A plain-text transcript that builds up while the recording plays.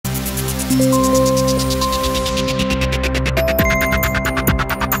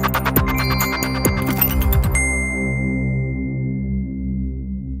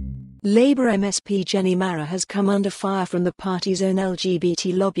Labour MSP Jenny Marra has come under fire from the party's own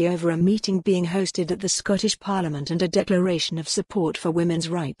LGBT lobby over a meeting being hosted at the Scottish Parliament and a declaration of support for women's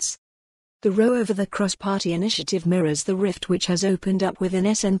rights. The row over the cross-party initiative mirrors the rift which has opened up within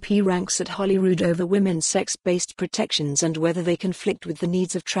SNP ranks at Holyrood over women's sex-based protections and whether they conflict with the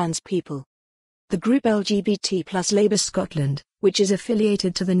needs of trans people. The group LGBT plus Labour Scotland, which is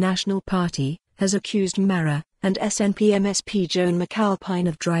affiliated to the National Party, has accused Marra and SNP MSP Joan McAlpine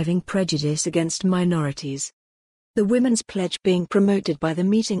of driving prejudice against minorities. The women's pledge being promoted by the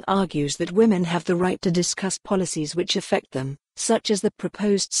meeting argues that women have the right to discuss policies which affect them, such as the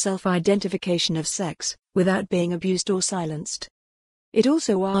proposed self-identification of sex, without being abused or silenced. It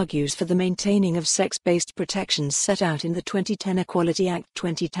also argues for the maintaining of sex-based protections set out in the 2010 Equality Act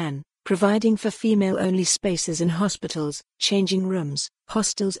 2010, providing for female-only spaces in hospitals, changing rooms,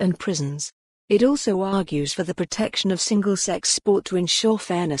 hostels and prisons. It also argues for the protection of single-sex sport to ensure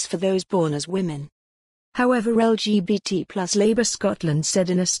fairness for those born as women. However, LGBT plus Labour Scotland said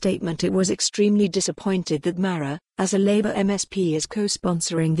in a statement it was extremely disappointed that Marra, as a Labour MSP, is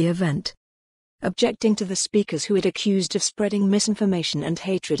co-sponsoring the event. Objecting to the speakers who it accused of spreading misinformation and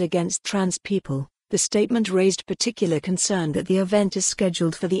hatred against trans people, the statement raised particular concern that the event is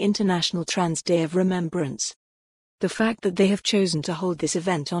scheduled for the International Trans Day of Remembrance. The fact that they have chosen to hold this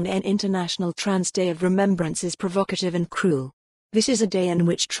event on an International Trans Day of Remembrance is provocative and cruel. This is a day in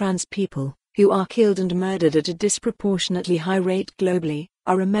which trans people, who are killed and murdered at a disproportionately high rate globally,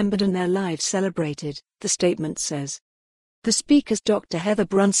 are remembered and their lives celebrated, the statement says. The speakers Dr. Heather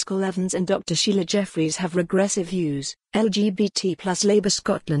Brunskill-Evans and Dr. Sheila Jeffreys have regressive views, LGBT plus Labour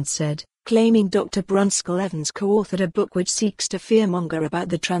Scotland said, claiming Dr. Brunskill-Evans co-authored a book which seeks to fearmonger about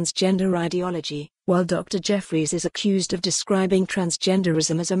the transgender ideology, while Dr. Jeffreys is accused of describing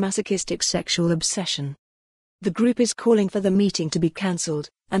transgenderism as a masochistic sexual obsession. The group is calling for the meeting to be cancelled,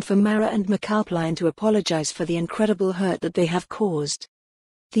 and for Marra and McAlpine to apologise for the incredible hurt that they have caused.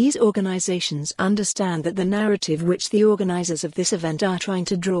 These organisations understand that the narrative which the organisers of this event are trying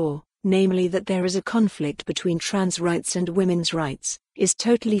to draw, namely that there is a conflict between trans rights and women's rights, is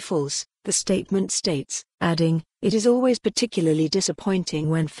totally false, the statement states, adding, "It is always particularly disappointing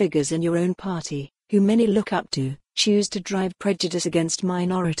when figures in your own party, who many look up to, choose to drive prejudice against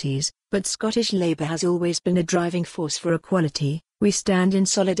minorities, but Scottish Labour has always been a driving force for equality. We stand in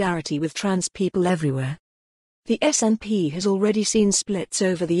solidarity with trans people everywhere." The SNP has already seen splits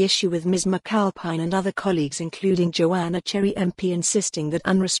over the issue, with Ms McAlpine and other colleagues including Joanna Cherry MP insisting that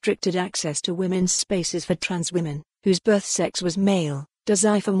unrestricted access to women's spaces for trans women, whose birth sex was male, does.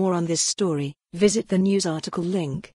 For more on this story, visit the news article link.